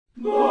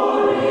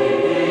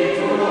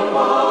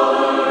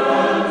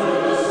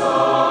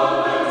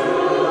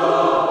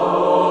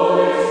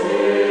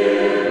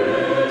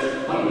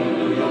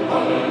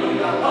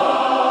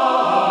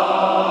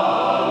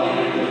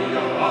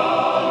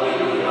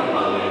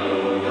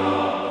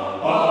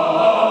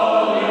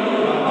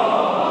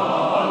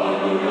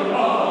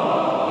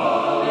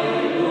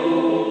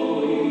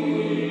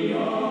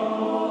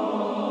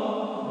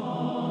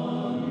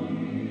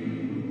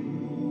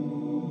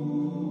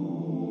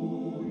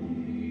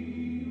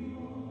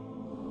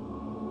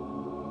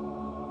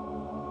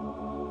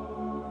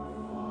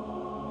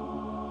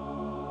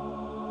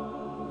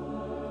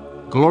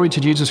Glory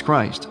to Jesus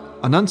Christ.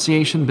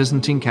 Annunciation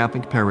Byzantine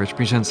Catholic Parish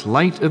presents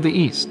Light of the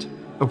East,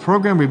 a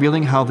program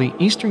revealing how the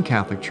Eastern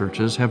Catholic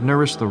Churches have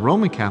nourished the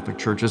Roman Catholic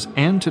Churches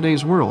and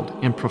today's world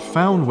in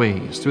profound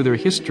ways through their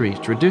history,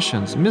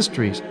 traditions,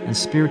 mysteries, and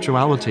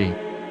spirituality.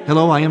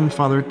 Hello, I am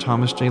Father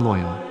Thomas J.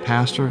 Loya,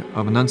 pastor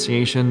of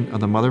Annunciation of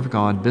the Mother of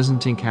God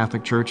Byzantine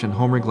Catholic Church in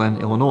Homer Glen,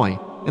 Illinois.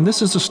 And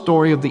this is the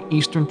story of the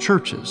Eastern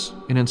Churches,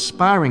 an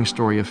inspiring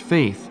story of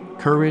faith,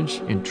 courage,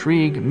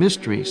 intrigue,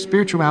 mystery,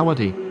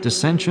 spirituality,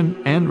 dissension,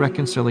 and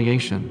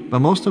reconciliation.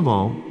 But most of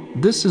all,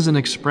 this is an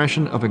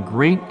expression of a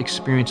great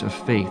experience of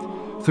faith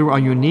through our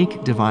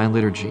unique divine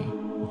liturgy.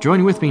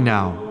 Join with me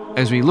now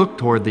as we look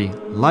toward the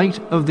Light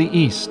of the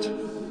East.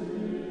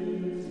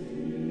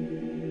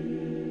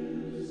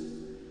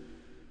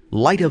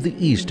 Light of the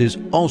East is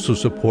also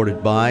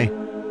supported by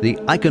the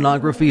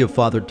iconography of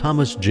Father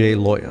Thomas J.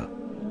 Loya.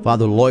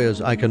 Father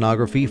Loya's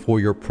iconography for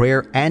your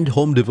prayer and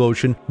home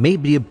devotion may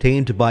be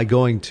obtained by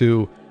going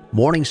to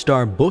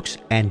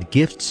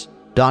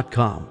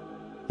morningstarbooksandgifts.com.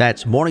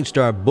 That's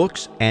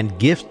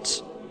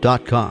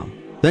morningstarbooksandgifts.com.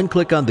 Then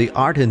click on the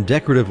Art and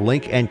Decorative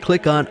link and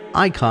click on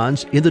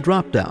Icons in the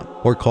drop-down,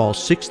 or call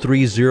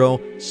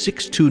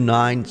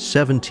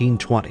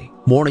 630-629-1720.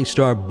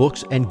 Morningstar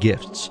Books and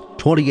Gifts,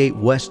 28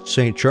 West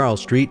St.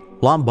 Charles Street,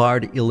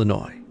 Lombard,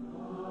 Illinois.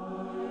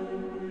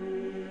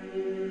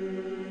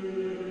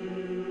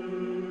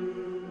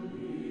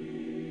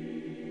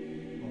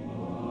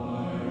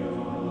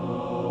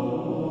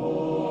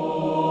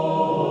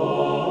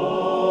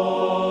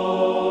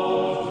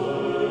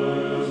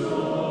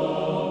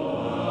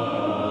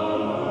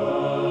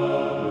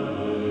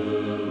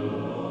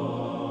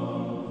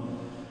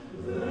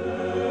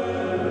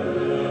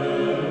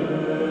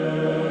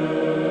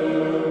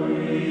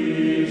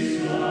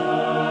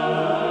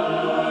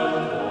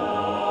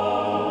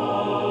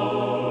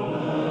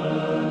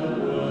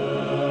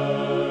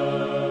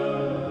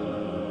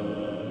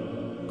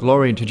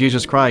 Glory to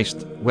Jesus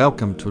Christ.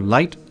 Welcome to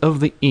Light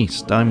of the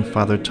East. I'm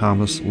Father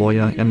Thomas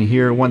Loya, and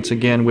here once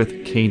again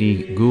with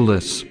Katie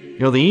Goulis. You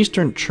know, the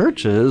Eastern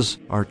churches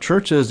are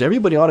churches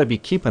everybody ought to be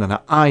keeping an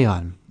eye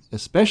on,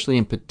 especially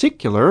in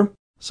particular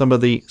some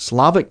of the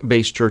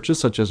Slavic-based churches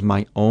such as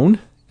my own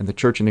and the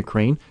church in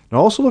Ukraine, and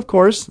also, of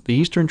course, the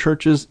Eastern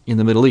churches in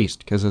the Middle East,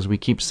 because as we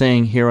keep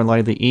saying here on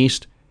Light of the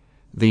East,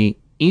 the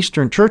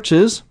Eastern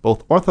churches,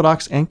 both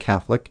Orthodox and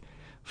Catholic,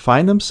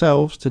 find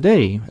themselves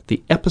today at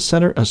the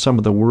epicenter of some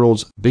of the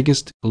world's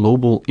biggest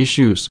global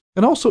issues,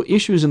 and also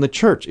issues in the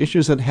church,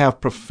 issues that have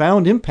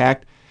profound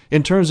impact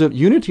in terms of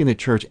unity in the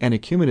church and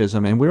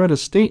ecumenism. And we're at a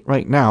state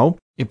right now,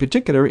 in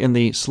particular in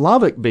the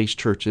Slavic-based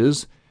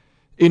churches,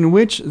 in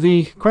which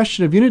the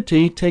question of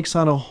unity takes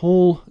on a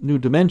whole new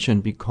dimension,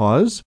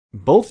 because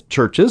both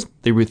churches,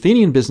 the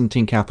Ruthenian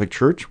Byzantine Catholic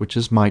Church, which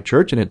is my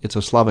church, and it's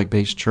a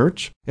Slavic-based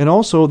church, and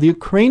also the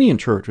Ukrainian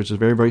Church, which is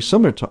very, very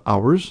similar to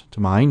ours, to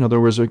mine. In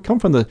other words, we come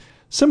from the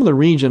similar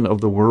region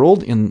of the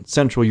world in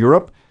Central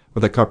Europe,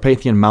 where the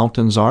Carpathian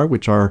Mountains are,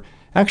 which are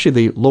actually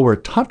the lower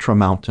Tatra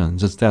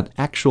Mountains. It's that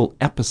actual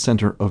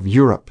epicenter of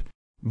Europe.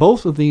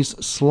 Both of these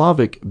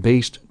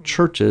Slavic-based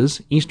churches,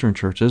 Eastern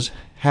churches,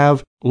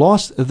 have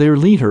lost their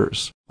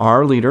leaders.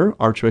 Our leader,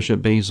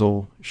 Archbishop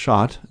Basil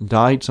Schott,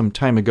 died some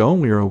time ago,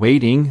 and we are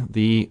awaiting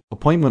the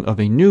appointment of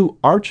a new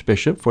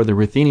archbishop for the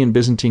Ruthenian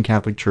Byzantine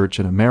Catholic Church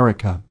in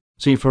America.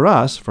 See, for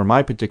us, for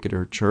my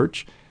particular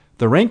church,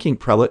 the ranking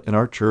prelate in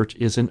our church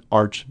is an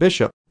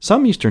archbishop.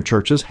 Some Eastern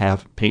churches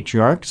have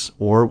patriarchs,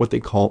 or what they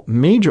call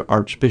major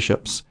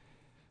archbishops.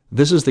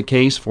 This is the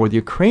case for the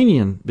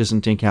Ukrainian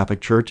Byzantine Catholic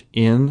Church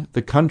in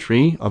the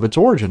country of its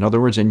origin, in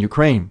other words, in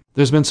Ukraine.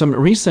 There's been some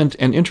recent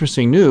and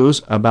interesting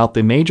news about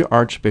the major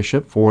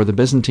archbishop for the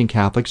Byzantine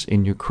Catholics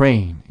in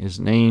Ukraine. His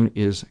name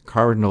is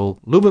Cardinal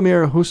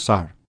Lubomir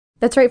Husar.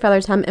 That's right,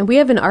 Father Tom, and we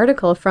have an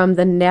article from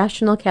the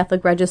National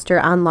Catholic Register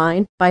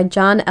online by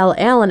John L.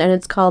 Allen, and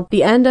it's called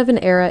The End of an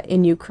Era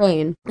in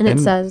Ukraine. And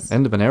it says...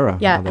 End of an era.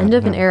 Yeah, end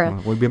of an era.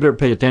 Well, we better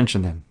pay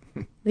attention then.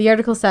 The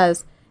article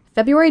says,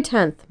 February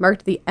 10th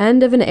marked the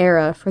end of an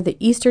era for the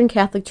Eastern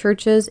Catholic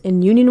Churches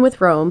in union with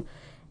Rome,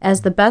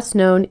 as the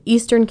best-known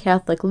Eastern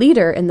Catholic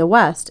leader in the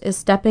West is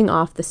stepping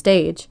off the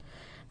stage.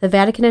 The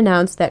Vatican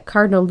announced that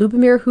Cardinal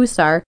Lubomir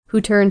Husar,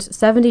 who turns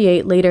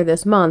 78 later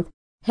this month,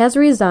 has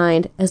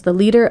resigned as the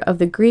leader of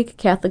the Greek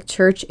Catholic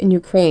Church in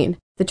Ukraine.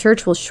 The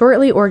church will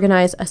shortly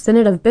organize a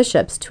synod of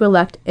bishops to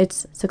elect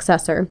its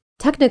successor.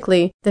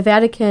 Technically, the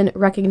Vatican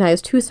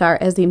recognized Hussar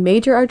as the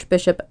major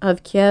archbishop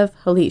of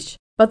Kiev-Halish,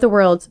 but the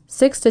world's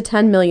 6 to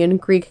 10 million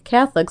Greek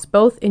Catholics,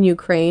 both in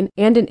Ukraine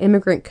and in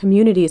immigrant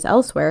communities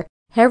elsewhere,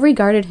 have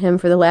regarded him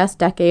for the last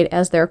decade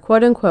as their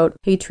quote-unquote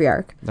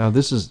patriarch. Now,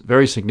 this is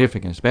very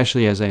significant,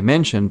 especially as I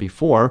mentioned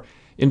before,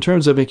 in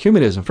terms of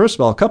ecumenism. First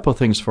of all, a couple of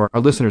things for our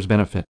listeners'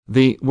 benefit.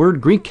 The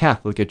word Greek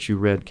Catholic that you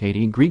read,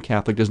 Katie, Greek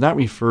Catholic does not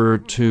refer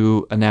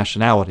to a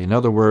nationality. In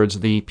other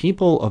words, the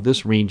people of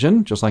this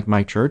region, just like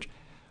my church,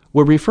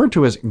 were referred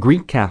to as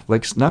Greek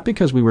Catholics, not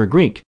because we were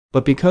Greek,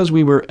 but because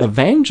we were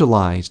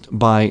evangelized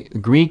by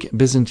Greek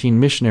Byzantine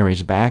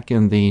missionaries back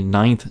in the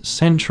 9th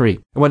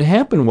century. And what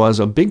happened was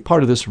a big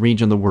part of this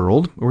region of the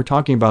world, we're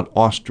talking about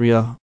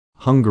Austria,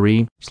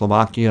 Hungary,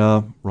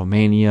 Slovakia,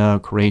 Romania,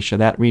 Croatia,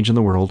 that region of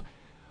the world,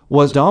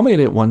 was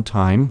dominated at one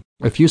time,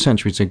 a few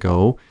centuries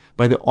ago,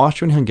 by the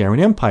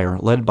Austrian-Hungarian Empire,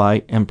 led by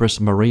Empress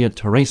Maria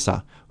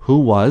Theresa, who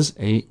was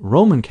a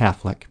Roman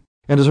Catholic.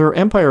 And as her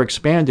empire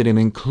expanded and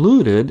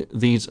included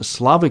these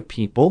Slavic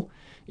people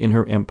in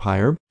her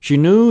empire, she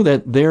knew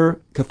that their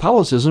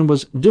Catholicism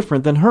was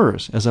different than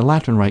hers as a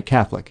Latin Rite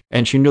Catholic.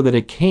 And she knew that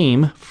it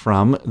came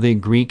from the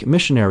Greek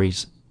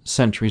missionaries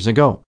centuries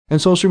ago.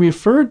 And so she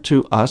referred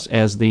to us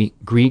as the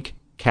Greek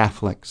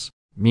Catholics,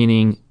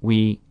 meaning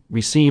we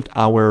received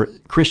our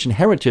Christian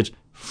heritage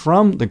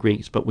from the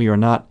Greeks, but we are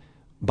not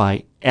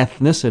by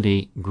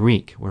ethnicity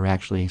Greek. We're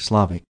actually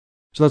Slavic.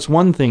 So that's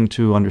one thing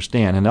to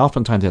understand, and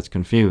oftentimes that's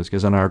confused,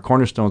 because on our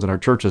cornerstones in our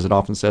churches, it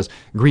often says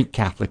Greek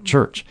Catholic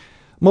Church.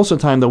 Most of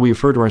the time, though, we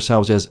refer to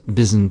ourselves as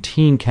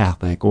Byzantine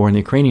Catholic, or in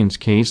the Ukrainians'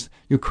 case,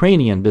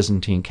 Ukrainian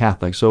Byzantine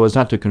Catholic, so as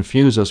not to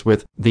confuse us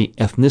with the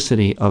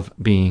ethnicity of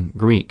being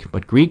Greek.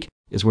 But Greek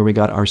is where we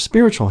got our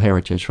spiritual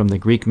heritage from the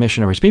Greek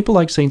missionaries, people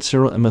like St.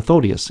 Cyril and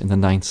Methodius in the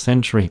 9th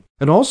century.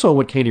 And also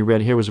what Katie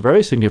read here was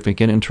very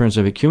significant in terms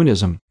of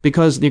ecumenism,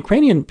 because the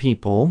Ukrainian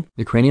people,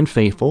 the Ukrainian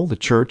faithful, the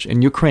church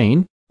in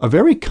Ukraine, are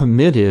very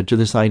committed to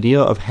this idea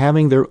of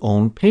having their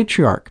own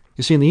patriarch.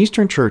 You see, in the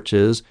Eastern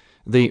churches,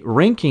 the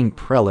ranking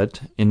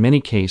prelate, in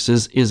many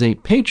cases, is a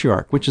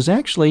patriarch, which is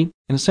actually,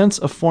 in a sense,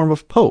 a form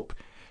of pope.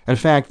 In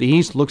fact, the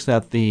East looks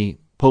at the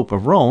Pope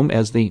of Rome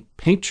as the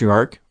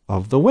patriarch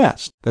of the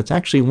West. That's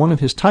actually one of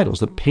his titles,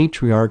 the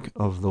Patriarch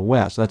of the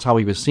West. That's how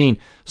he was seen,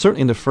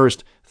 certainly in the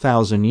first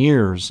 1,000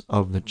 years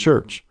of the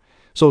church.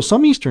 So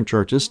some Eastern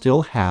churches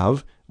still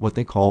have what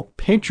they call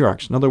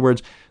patriarchs. In other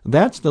words,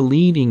 that's the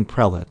leading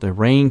prelate, the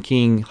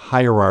ranking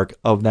hierarch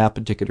of that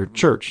particular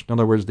church. In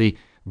other words, the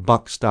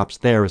buck stops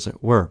there, as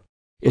it were.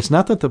 It's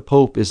not that the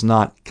Pope is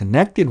not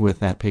connected with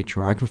that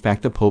patriarch. In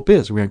fact, the Pope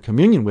is. We're in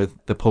communion with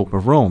the Pope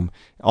of Rome.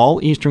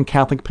 All Eastern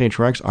Catholic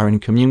patriarchs are in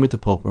communion with the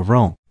Pope of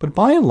Rome. But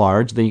by and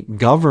large, the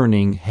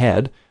governing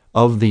head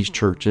of these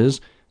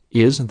churches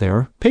is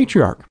their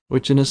patriarch,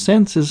 which in a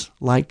sense is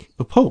like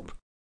a pope.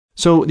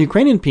 So the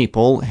Ukrainian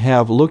people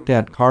have looked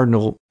at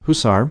Cardinal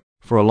Hussar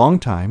for a long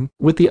time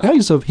with the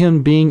eyes of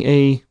him being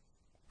a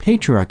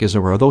patriarch, as it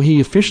were. Although he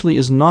officially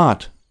is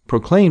not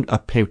proclaimed a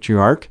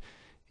patriarch,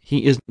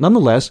 he is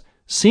nonetheless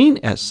seen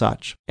as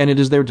such. And it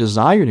is their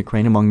desire in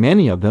Ukraine, among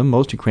many of them,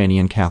 most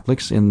Ukrainian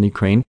Catholics in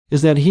Ukraine,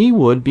 is that he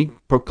would be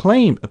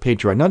proclaimed a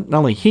patriarch. Not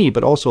only he,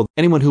 but also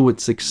anyone who would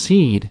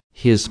succeed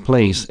his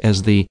place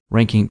as the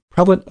ranking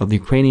prelate of the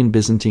Ukrainian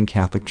Byzantine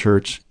Catholic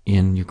Church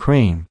in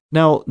Ukraine.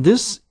 Now,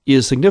 this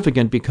is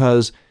significant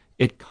because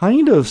it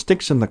kind of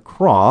sticks in the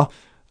craw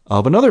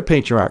of another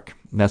patriarch,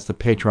 and that's the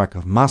Patriarch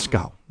of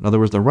Moscow. In other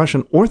words, the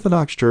Russian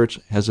Orthodox Church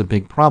has a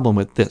big problem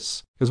with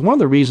this. Because one of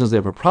the reasons they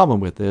have a problem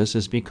with this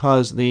is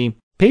because the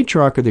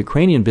Patriarch of the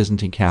Ukrainian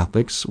Byzantine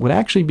Catholics would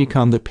actually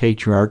become the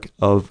Patriarch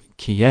of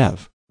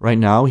Kiev. Right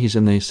now, he's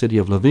in the city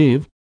of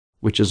Lviv,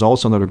 which is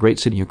also another great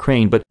city in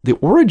Ukraine, but the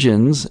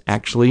origins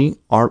actually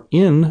are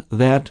in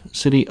that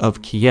city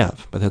of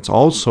Kiev. But that's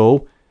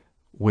also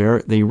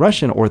where the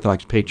Russian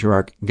Orthodox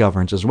Patriarch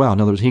governs as well.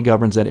 In other words, he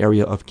governs that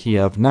area of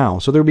Kiev now.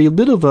 So there'll be a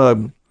bit of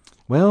a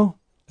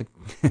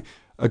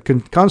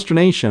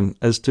consternation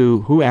as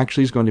to who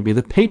actually is going to be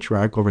the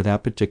patriarch over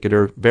that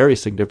particular very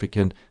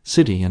significant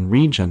city and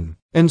region.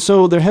 And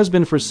so there has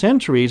been for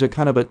centuries a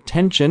kind of a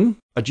tension,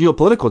 a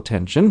geopolitical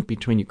tension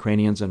between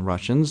Ukrainians and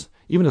Russians,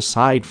 even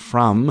aside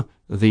from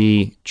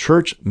the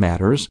church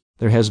matters.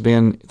 There has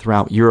been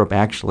throughout Europe,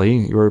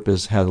 actually. Europe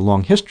has had a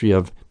long history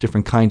of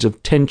different kinds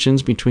of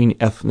tensions between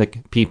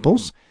ethnic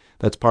peoples.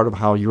 That's part of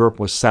how Europe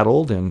was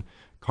settled and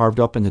carved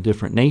up into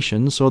different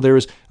nations. So there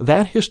is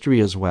that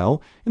history as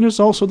well. And there's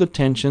also the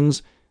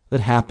tensions that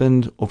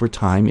happened over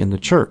time in the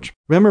church.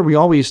 Remember, we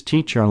always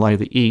teach here on Light of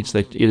the East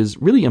that it is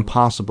really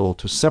impossible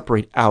to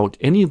separate out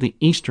any of the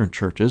Eastern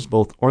churches,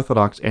 both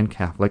Orthodox and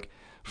Catholic,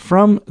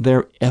 from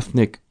their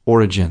ethnic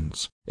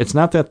origins. It's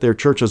not that their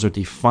churches are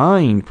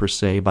defined, per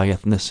se, by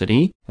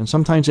ethnicity, and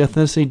sometimes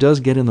ethnicity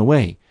does get in the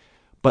way.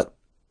 But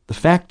the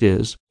fact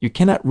is, you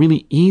cannot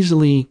really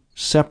easily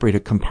separate or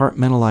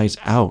compartmentalize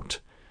out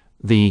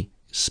the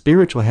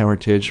spiritual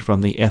heritage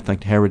from the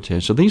ethnic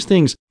heritage. So these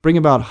things bring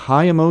about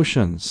high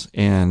emotions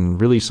and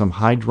really some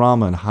high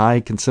drama and high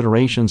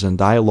considerations and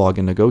dialogue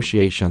and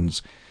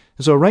negotiations.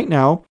 So right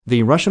now,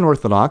 the Russian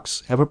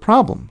Orthodox have a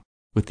problem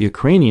with the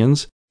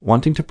Ukrainians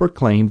wanting to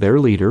proclaim their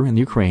leader in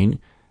Ukraine,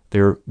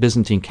 their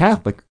Byzantine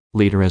Catholic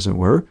leader, as it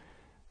were,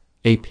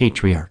 a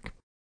patriarch.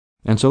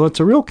 And so it's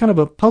a real kind of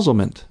a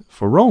puzzlement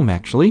for Rome,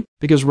 actually,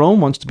 because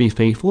Rome wants to be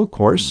faithful, of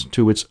course,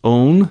 to its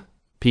own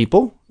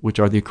people, which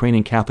are the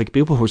Ukrainian Catholic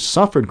people who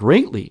suffered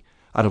greatly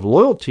out of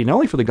loyalty, not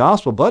only for the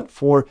gospel, but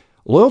for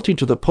loyalty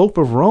to the Pope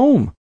of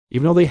Rome,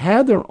 even though they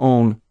had their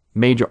own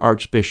major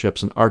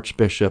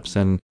archbishops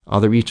and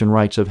other Eastern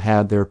rites have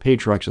had their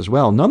patriarchs as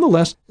well.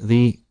 Nonetheless,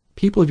 the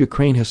people of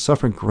Ukraine have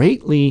suffered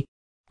greatly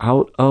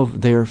out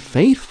of their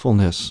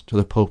faithfulness to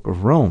the Pope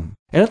of Rome.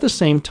 And at the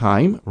same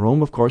time,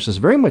 Rome, of course, is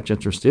very much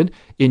interested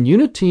in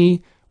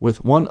unity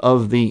with one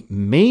of the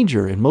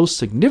major and most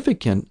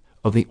significant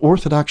of the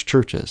Orthodox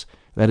churches,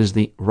 that is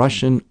the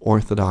Russian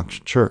Orthodox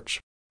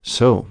Church.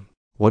 So,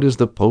 what is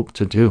the Pope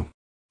to do?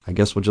 I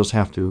guess we'll just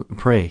have to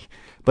pray.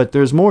 But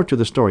there's more to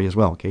the story as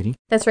well, Katie.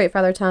 That's right,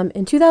 Father Tom.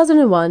 In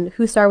 2001,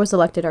 Hussar was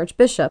elected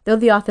Archbishop. Though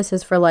the office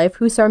is for life,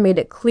 Hussar made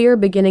it clear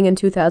beginning in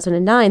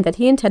 2009 that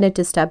he intended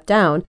to step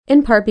down,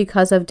 in part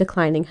because of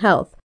declining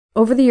health.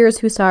 Over the years,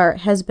 Hussar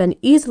has been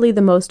easily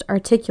the most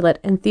articulate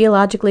and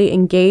theologically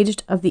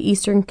engaged of the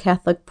Eastern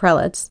Catholic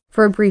prelates.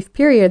 For a brief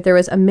period, there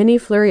was a mini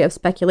flurry of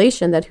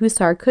speculation that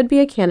Hussar could be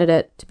a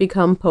candidate to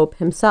become Pope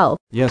himself.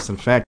 Yes, in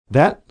fact,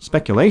 that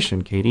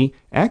speculation, Katie,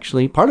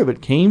 actually part of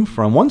it came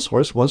from one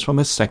source, was from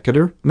a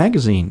secular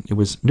magazine. It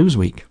was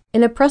Newsweek.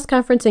 In a press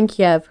conference in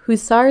Kiev,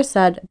 Hussar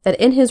said that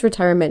in his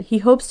retirement, he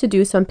hopes to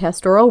do some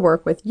pastoral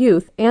work with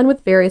youth and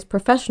with various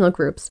professional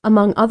groups,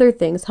 among other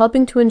things,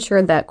 helping to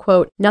ensure that,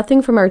 quote,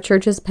 nothing from our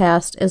church's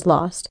past is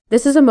lost.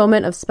 This is a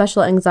moment of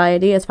special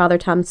anxiety, as Father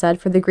Tom said,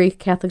 for the Greek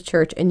Catholic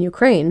Church in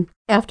Ukraine.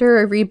 After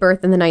a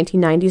rebirth in the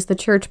 1990s, the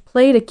church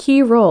played a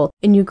key role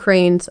in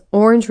Ukraine's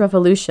Orange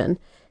Revolution.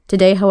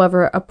 Today,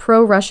 however, a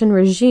pro-Russian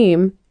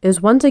regime is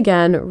once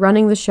again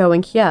running the show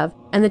in Kiev,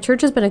 and the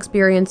church has been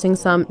experiencing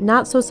some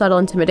not-so-subtle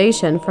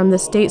intimidation from the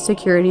state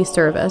security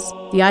service.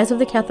 The eyes of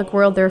the Catholic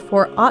world,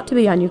 therefore, ought to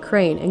be on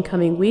Ukraine in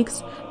coming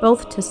weeks,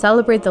 both to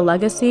celebrate the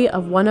legacy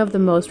of one of the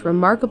most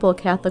remarkable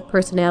Catholic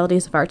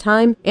personalities of our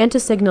time and to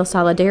signal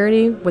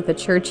solidarity with the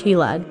church he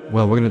led.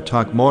 Well, we're going to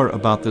talk more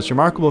about this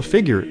remarkable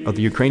figure of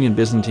the Ukrainian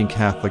Byzantine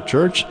Catholic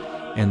Church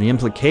and the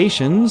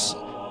implications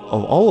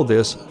of all of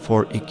this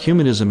for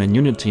ecumenism and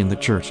unity in the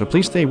church. So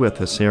please stay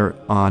with us here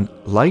on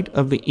Light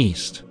of the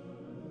East.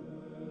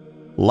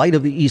 Light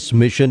of the East's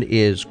mission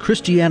is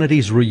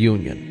Christianity's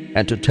reunion,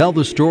 and to tell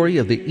the story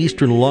of the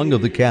eastern lung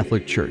of the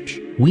Catholic Church,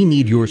 we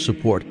need your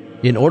support.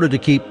 In order to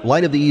keep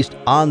Light of the East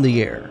on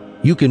the air,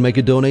 you can make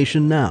a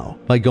donation now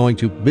by going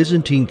to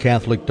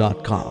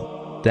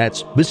ByzantineCatholic.com.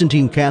 That's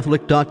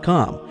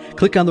ByzantineCatholic.com.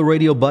 Click on the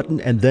radio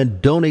button and then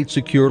donate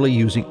securely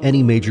using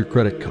any major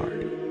credit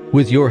card.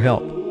 With your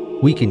help,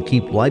 we can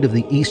keep Light of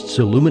the East's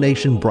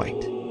illumination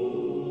bright.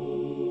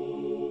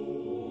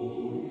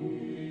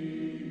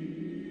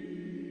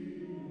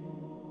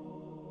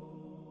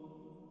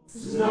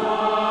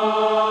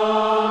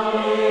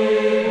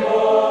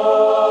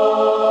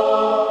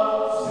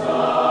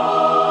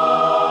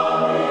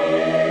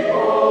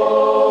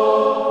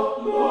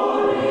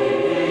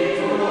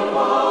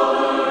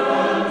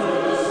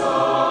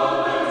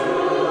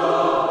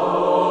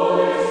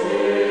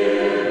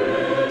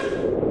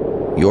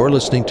 You're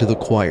listening to the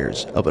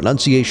choirs of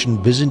Annunciation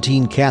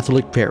Byzantine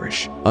Catholic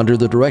Parish under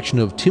the direction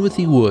of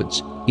Timothy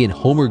Woods in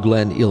Homer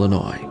Glen,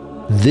 Illinois.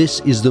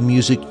 This is the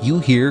music you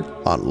hear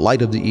on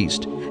Light of the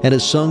East and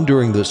is sung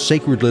during the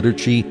sacred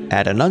liturgy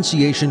at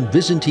Annunciation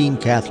Byzantine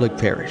Catholic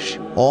Parish.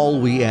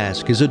 All we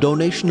ask is a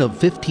donation of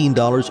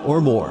 $15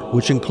 or more,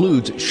 which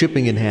includes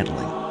shipping and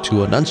handling,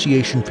 to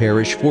Annunciation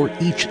Parish for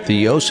each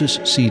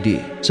Theosis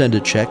CD. Send a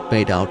check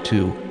made out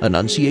to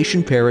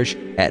Annunciation Parish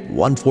at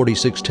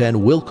 14610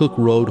 Wilcook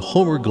Road,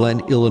 Homer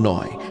Glen,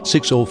 Illinois,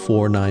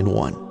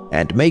 60491.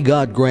 And may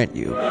God grant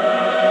you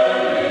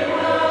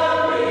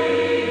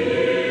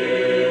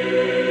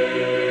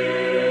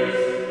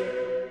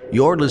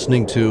You're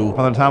listening to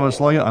Father Thomas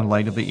Loya on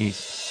Light of the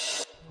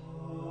East.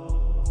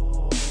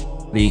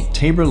 The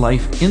Tabor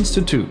Life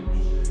Institute,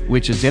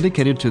 which is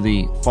dedicated to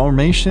the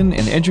formation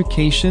and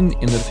education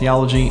in the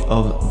theology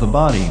of the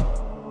body.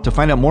 To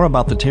find out more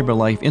about the Tabor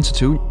Life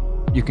Institute,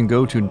 you can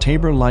go to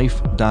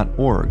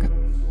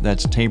taborlife.org.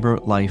 That's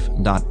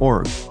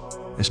taborlife.org.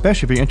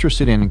 Especially if you're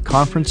interested in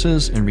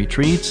conferences and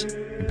retreats,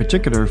 in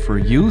particular for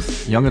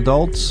youth, young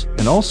adults,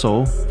 and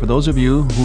also for those of you who